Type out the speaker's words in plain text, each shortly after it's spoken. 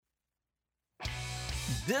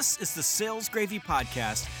This is the Sales Gravy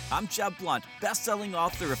Podcast. I'm Jeb Blunt, best-selling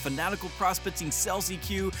author of Fanatical Prospecting, Sales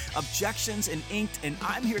EQ, Objections, and Inked, and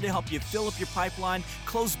I'm here to help you fill up your pipeline,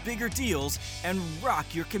 close bigger deals, and rock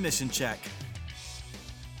your commission check.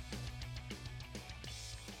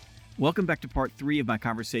 Welcome back to part 3 of my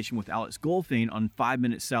conversation with Alex Goldfain on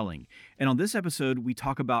 5-Minute Selling. And on this episode, we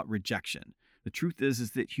talk about rejection. The truth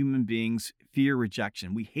is that human beings fear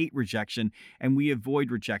rejection. We hate rejection, and we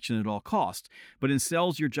avoid rejection at all costs. But in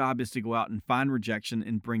sales, your job is to go out and find rejection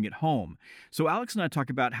and bring it home. So Alex and I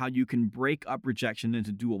talk about how you can break up rejection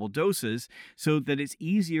into doable doses so that it's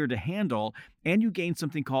easier to handle, and you gain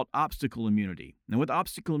something called obstacle immunity. Now, what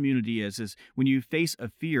obstacle immunity is when you face a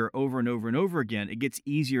fear over and over and over again, it gets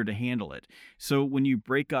easier to handle it. So when you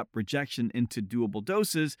break up rejection into doable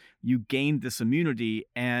doses, you gain this immunity,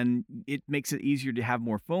 and it makes it easier to have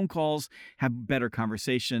more phone calls, have better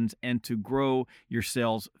conversations, and to grow your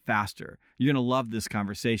sales faster. You're going to love this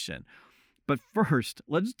conversation. But first,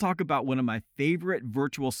 let's talk about one of my favorite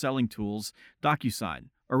virtual selling tools, DocuSign.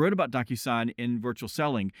 I wrote about DocuSign in virtual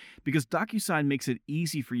selling because DocuSign makes it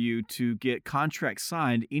easy for you to get contracts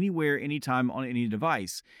signed anywhere, anytime, on any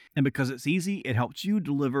device. And because it's easy, it helps you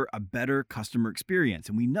deliver a better customer experience.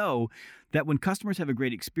 And we know that when customers have a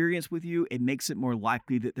great experience with you, it makes it more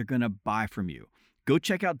likely that they're going to buy from you. Go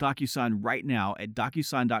check out DocuSign right now at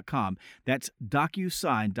DocuSign.com. That's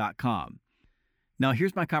DocuSign.com. Now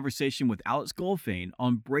here's my conversation with Alex Goldfain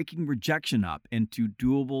on breaking rejection up into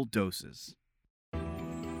doable doses.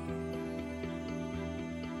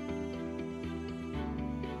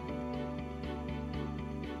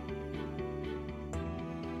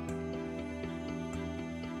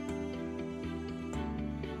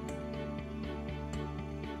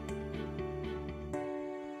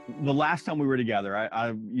 The last time we were together,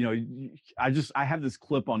 I have this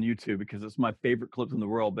clip on YouTube because it's my favorite clip in the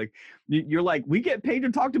world. But you're like, we get paid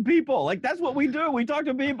to talk to people. Like, that's what we do. We talk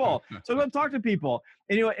to people. So let's talk to people.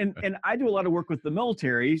 And and I do a lot of work with the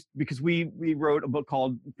military because we wrote a book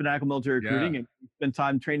called Fanatical Military Recruiting and spend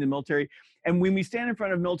time training the military. And when we stand in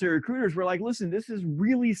front of military recruiters, we're like, listen, this is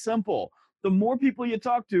really simple. The more people you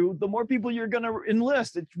talk to, the more people you're going to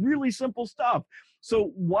enlist. It's really simple stuff.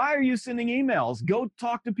 So why are you sending emails? Go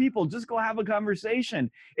talk to people. Just go have a conversation.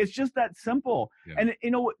 It's just that simple. Yeah.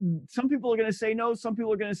 And some people are going to say no. Some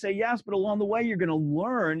people are going to say yes. But along the way, you're going to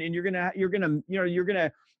learn, and you're going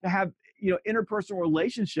to have interpersonal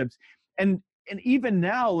relationships. And even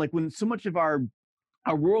now, like when so much of our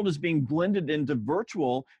world is being blended into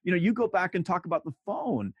virtual, you go back and talk about the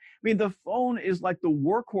phone. I mean, the phone is like the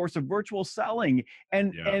workhorse of virtual selling.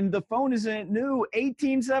 And the phone isn't new.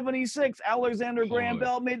 1876, Alexander Graham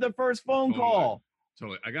Bell made the first phone call.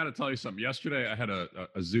 Totally. I got to tell you something. Yesterday, I had a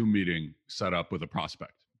Zoom meeting set up with a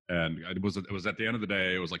prospect. And it was at the end of the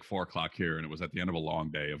day. It was like 4:00 here. And it was at the end of a long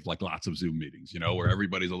day of like lots of Zoom meetings, where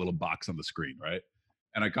everybody's a little box on the screen, right?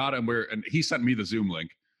 And I got him and he sent me the Zoom link.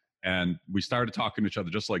 And we started talking to each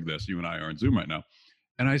other just like this. You and I are on Zoom right now.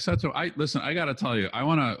 And I said to him, listen, I got to tell you, I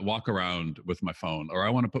want to walk around with my phone, or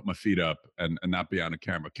I want to put my feet up and not be on a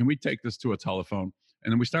camera. Can we take this to a telephone?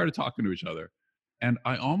 And then we started talking to each other. And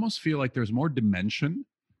I almost feel like there's more dimension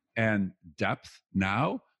and depth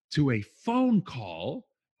now to a phone call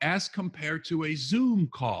as compared to a Zoom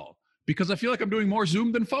call, because I feel like I'm doing more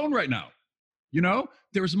Zoom than phone right now.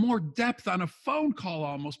 There's more depth on a phone call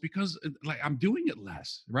almost because like I'm doing it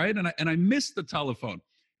less, right? And I miss the telephone.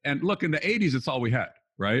 And look, in the 80s, it's all we had,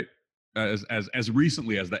 right? As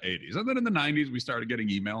recently as the 80s. And then in the 90s, we started getting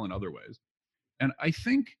email in other ways. And I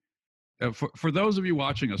think for those of you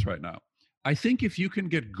watching us right now, I think if you can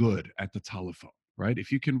get good at the telephone, right?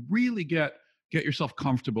 If you can really get yourself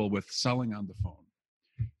comfortable with selling on the phone,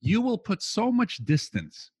 you will put so much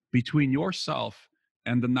distance between yourself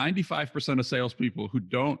and the 95% of salespeople who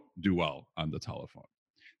don't do well on the telephone,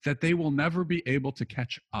 that they will never be able to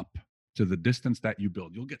catch up to the distance that you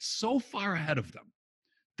build. You'll get so far ahead of them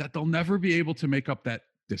that they'll never be able to make up that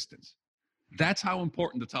distance. That's how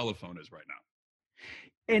important the telephone is right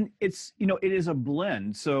now. And it's, it is a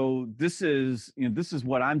blend. So this is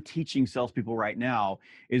what I'm teaching salespeople right now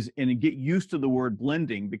and get used to the word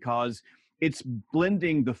blending, because it's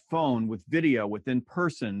blending the phone with video, with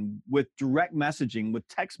in-person, with direct messaging, with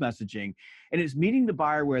text messaging, and it's meeting the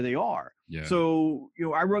buyer where they are. Yeah. So,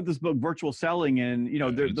 I wrote this book, Virtual Selling, and,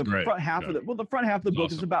 the front half of the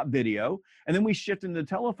book is about video, and then we shift into the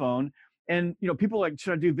telephone. And, people are like,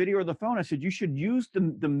 should I do video or the phone? I said, you should use the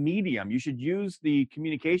medium. You should use the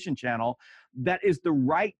communication channel that is the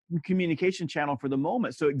right communication channel for the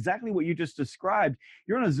moment. So exactly what you just described,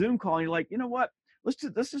 you're on a Zoom call and you're like, you know what?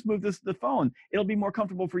 let's just move this to the phone. It'll be more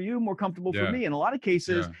comfortable for you, more comfortable for Yeah. me. In a lot of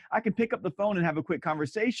cases, Yeah. I can pick up the phone and have a quick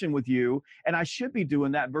conversation with you, and I should be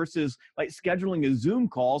doing that versus like scheduling a Zoom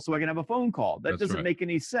call so I can have a phone call. That That's doesn't right. make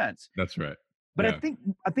any sense. That's right. But Yeah.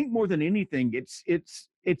 I think more than anything, it's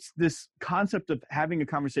this concept of having a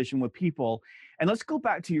conversation with people. And let's go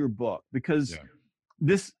back to your book, because Yeah.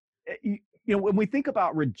 this, when we think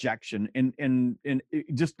about rejection and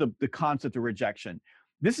just the concept of rejection,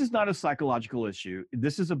 this is not a psychological issue.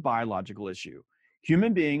 This is a biological issue.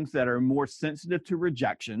 Human beings that are more sensitive to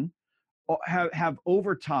rejection have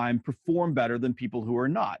over time performed better than people who are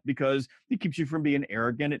not, because it keeps you from being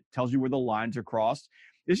arrogant. It tells you where the lines are crossed.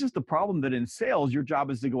 It's just the problem that in sales, your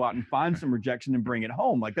job is to go out and find some rejection and bring it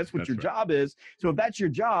home. Like that's what That's your right. job is. So if that's your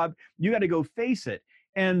job, you got to go face it.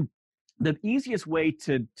 And the easiest way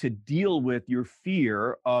to deal with your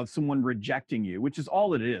fear of someone rejecting you, which is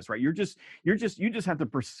all it is, right? You just have the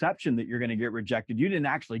perception that you're going to get rejected. You didn't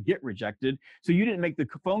actually get rejected, so you didn't make the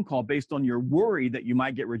phone call based on your worry that you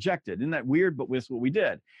might get rejected. Isn't that weird? But that's what we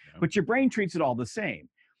did. Yeah. But your brain treats it all the same.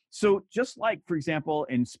 So just like, for example,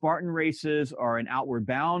 in Spartan races or in Outward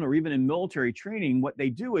Bound or even in military training, what they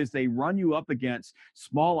do is they run you up against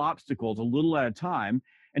small obstacles a little at a time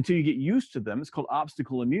until you get used to them. It's called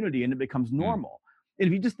obstacle immunity, and it becomes normal. And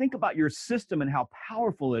if you just think about your system and how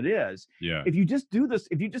powerful it is, Yeah. if you just do this,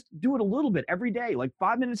 if you just do it a little bit every day, like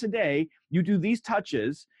 5 minutes a day, you do these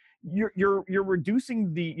touches, you're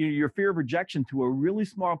reducing your fear of rejection to a really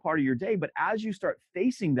small part of your day. But as you start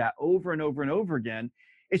facing that over and over and over again,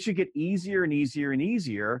 it should get easier and easier and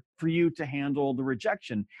easier for you to handle the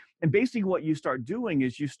rejection. And basically what you start doing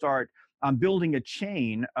is you start building a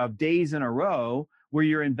chain of days in a row where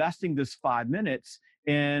you're investing this 5 minutes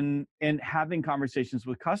in having conversations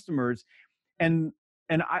with customers. And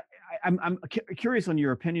I'm curious on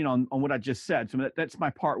your opinion on what I just said. So that's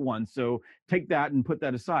my part one. So take that and put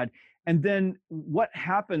that aside. And then what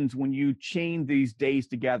happens when you chain these days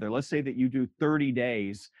together? Let's say that you do 30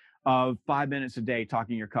 days of 5 minutes a day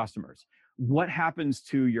talking to your customers. What happens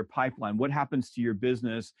to your pipeline? What happens to your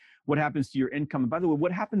business? What happens to your income? And by the way,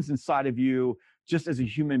 what happens inside of you just as a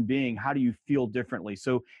human being? How do you feel differently?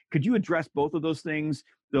 So could you address both of those things?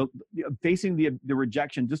 Facing the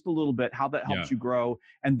rejection just a little bit, how that helps you grow,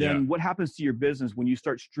 and then what happens to your business when you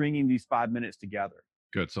start stringing these 5 minutes together?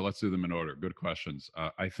 Good. So let's do them in order. Good questions.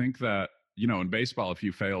 I think that, in baseball, if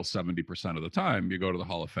you fail 70% of the time, you go to the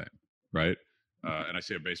Hall of Fame, right? And I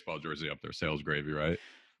see a baseball jersey up there, sales gravy, right?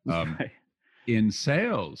 Right. In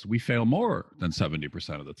sales, we fail more than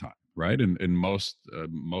 70% of the time, right? In most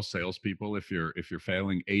salespeople, if you're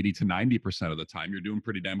failing 80 to 90% of the time, you're doing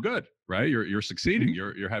pretty damn good, right? You're succeeding.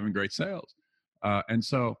 You're having great sales. And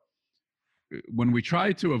so when we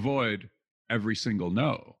try to avoid every single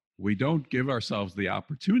no, we don't give ourselves the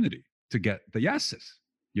opportunity to get the yeses,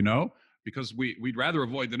 because we'd rather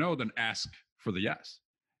avoid the no than ask for the yes.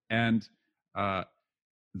 And the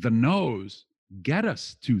no's get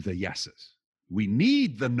us to the yeses. We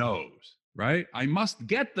need the no's, right? I must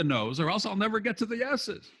get the no's or else I'll never get to the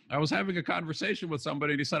yeses. I was having a conversation with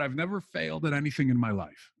somebody and he said, I've never failed at anything in my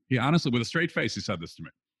life. He honestly, with a straight face, he said this to me.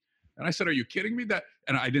 And I said, are you kidding me?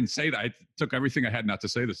 And I didn't say that. I took everything I had not to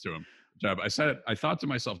say this to him. Jeb, I thought to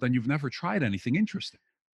myself, then you've never tried anything interesting.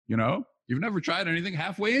 You've never tried anything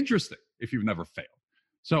halfway interesting if you've never failed.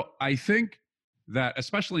 So I think that,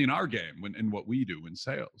 especially in our game, in what we do in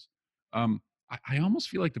sales, I almost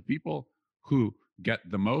feel like the people who get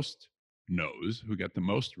the most no's, who get the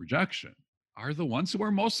most rejection, are the ones who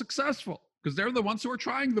are most successful, because they're the ones who are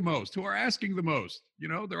trying the most, who are asking the most.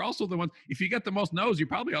 They're also the ones, if you get the most no's, you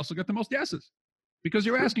probably also get the most yeses because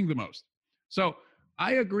you're asking the most. So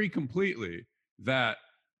I agree completely that,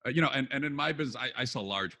 and in my business, I sell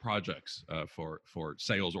large projects for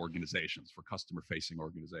sales organizations, for customer facing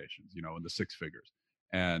organizations, in the 6 figures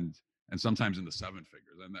and sometimes in the 7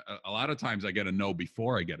 figures. And a lot of times I get a no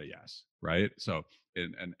before I get a yes, right? So,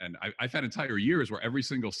 and I've had entire years where every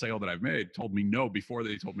single sale that I've made told me no before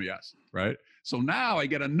they told me yes, right? So now I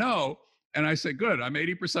get a no and I say, good, I'm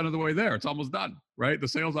 80% of the way there. It's almost done, right? The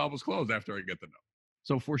sale's almost closed after I get the no.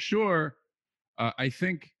 So for sure, I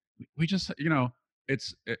think we just,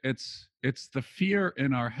 it's the fear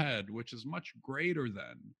in our head, which is much greater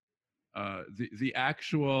than the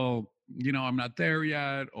actual, I'm not there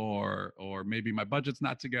yet, or maybe my budget's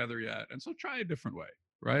not together yet. And so try a different way,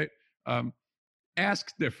 right?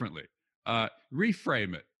 Ask differently,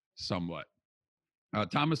 reframe it somewhat.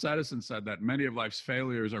 Thomas Edison said that many of life's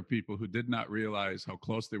failures are people who did not realize how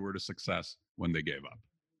close they were to success when they gave up,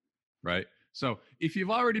 right? So if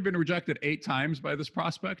you've already been rejected 8 times by this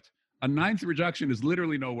prospect, a 9th rejection is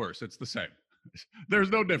literally no worse. It's the same. There's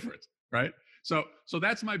no difference, right? So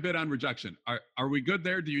that's my bit on rejection. Are we good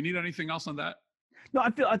there? Do you need anything else on that? No,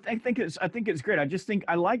 I think it's great. I just think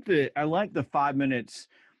I like the 5 minutes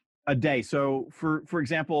a day. So for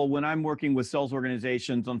example, when I'm working with sales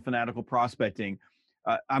organizations on fanatical prospecting,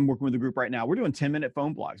 I'm working with a group right now. We're doing 10-minute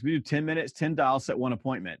phone blocks. We do 10 minutes, 10 dials, set one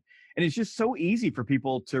appointment. And it's just so easy for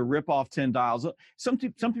people to rip off 10 dials. Some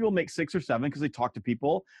people make 6 or 7 because they talk to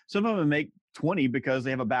people. Some of them make 20 because they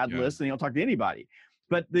have a bad list and they don't talk to anybody.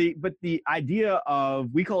 But the idea of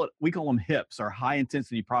we call them HIPs, or high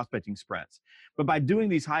intensity prospecting sprints. But by doing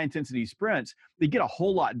these high intensity sprints, they get a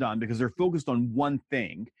whole lot done because they're focused on one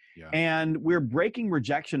thing. Yeah. And we're breaking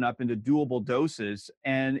rejection up into doable doses,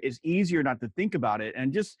 and it's easier not to think about it.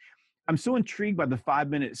 And just, I'm so intrigued by the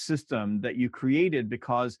 5-minute system that you created,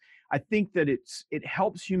 because I think that it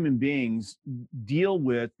helps human beings deal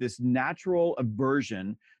with this natural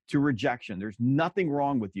aversion to rejection. There's nothing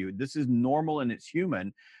wrong with you. This is normal and it's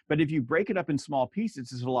human. But if you break it up in small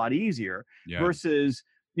pieces, it's a lot easier versus,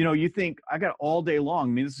 you think I got all day long.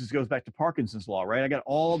 I mean, this just goes back to Parkinson's law, right? I got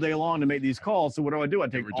all day long to make these calls. So what do? I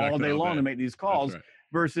take all day long to make these calls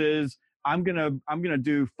versus I'm gonna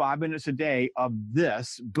do 5 minutes a day of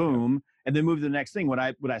this, boom, and then move to the next thing. What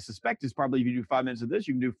I suspect is probably if you do 5 minutes of this,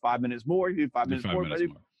 you can do 5 minutes more. You do 5 minutes more.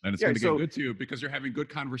 And it's going to get good to you because you're having good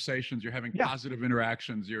conversations, you're having positive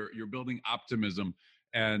interactions, you're building optimism.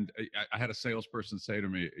 And I had a salesperson say to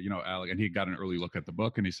me, Alex, and he got an early look at the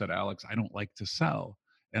book, and he said, Alex, I don't like to sell.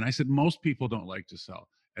 And I said, most people don't like to sell.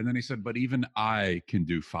 And then he said, but even I can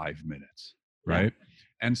do 5 minutes, right?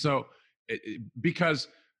 Yeah. And so, because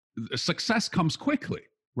success comes quickly,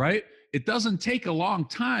 right? It doesn't take a long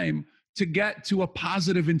time to get to a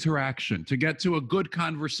positive interaction, to get to a good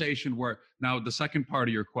conversation where now the second part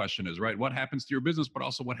of your question is, right, what happens to your business, but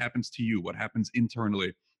also what happens to you, what happens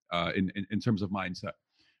internally in terms of mindset.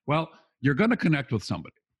 Well, you're going to connect with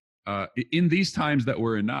somebody. In these times that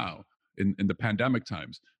we're in now, in the pandemic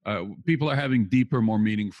times, people are having deeper, more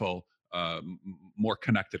meaningful, more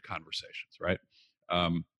connected conversations, right?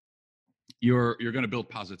 You're going to build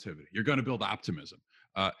positivity. You're going to build optimism.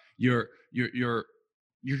 You're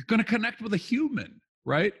going to connect with a human,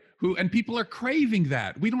 right? And people are craving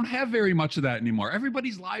that. We don't have very much of that anymore.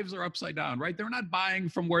 Everybody's lives are upside down, right? They're not buying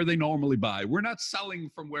from where they normally buy. We're not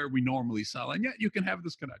selling from where we normally sell. And yet you can have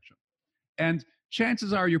this connection. And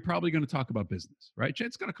chances are you're probably going to talk about business, right?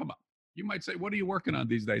 It's going to come up. You might say, what are you working on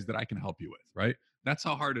these days that I can help you with, right? That's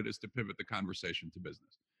how hard it is to pivot the conversation to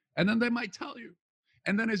business. And then they might tell you.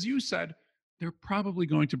 And then, as you said, they're probably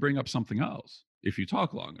going to bring up something else if you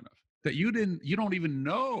talk long enough that you don't even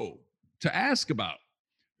know to ask about,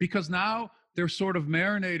 because now they're sort of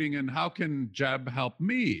marinating in how can Jeb help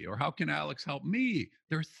me, or how can Alex help me?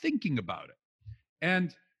 They're thinking about it.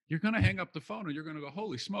 And you're going to hang up the phone and you're going to go,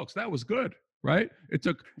 holy smokes, that was good, right? It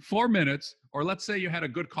took 4 minutes, or let's say you had a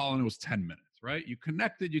good call and it was 10 minutes, right? You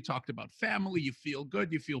connected, you talked about family, you feel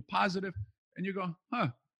good, you feel positive, and you go,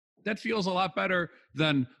 that feels a lot better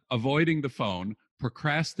than avoiding the phone,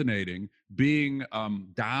 procrastinating, being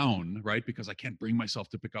down, right? Because I can't bring myself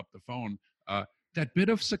to pick up the phone. That bit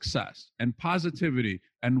of success and positivity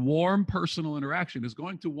and warm personal interaction is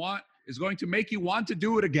going to make you want to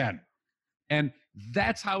do it again. And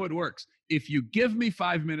that's how it works. If you give me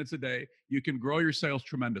 5 minutes a day, you can grow your sales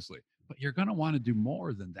tremendously, but you're going to want to do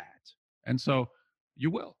more than that. And so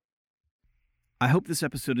you will. I hope this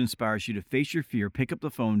episode inspires you to face your fear, pick up the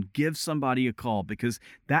phone, give somebody a call, because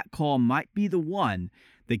that call might be the one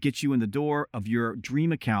that gets you in the door of your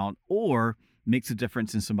dream account or makes a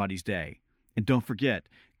difference in somebody's day. And don't forget,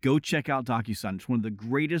 go check out DocuSign. It's one of the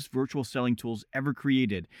greatest virtual selling tools ever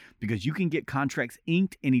created, because you can get contracts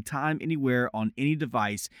inked anytime, anywhere, on any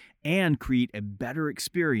device, and create a better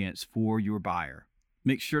experience for your buyer.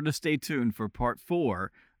 Make sure to stay tuned for part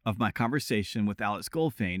 4 of my conversation with Alex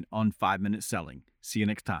Goldfain on 5-Minute Selling. See you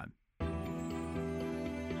next time.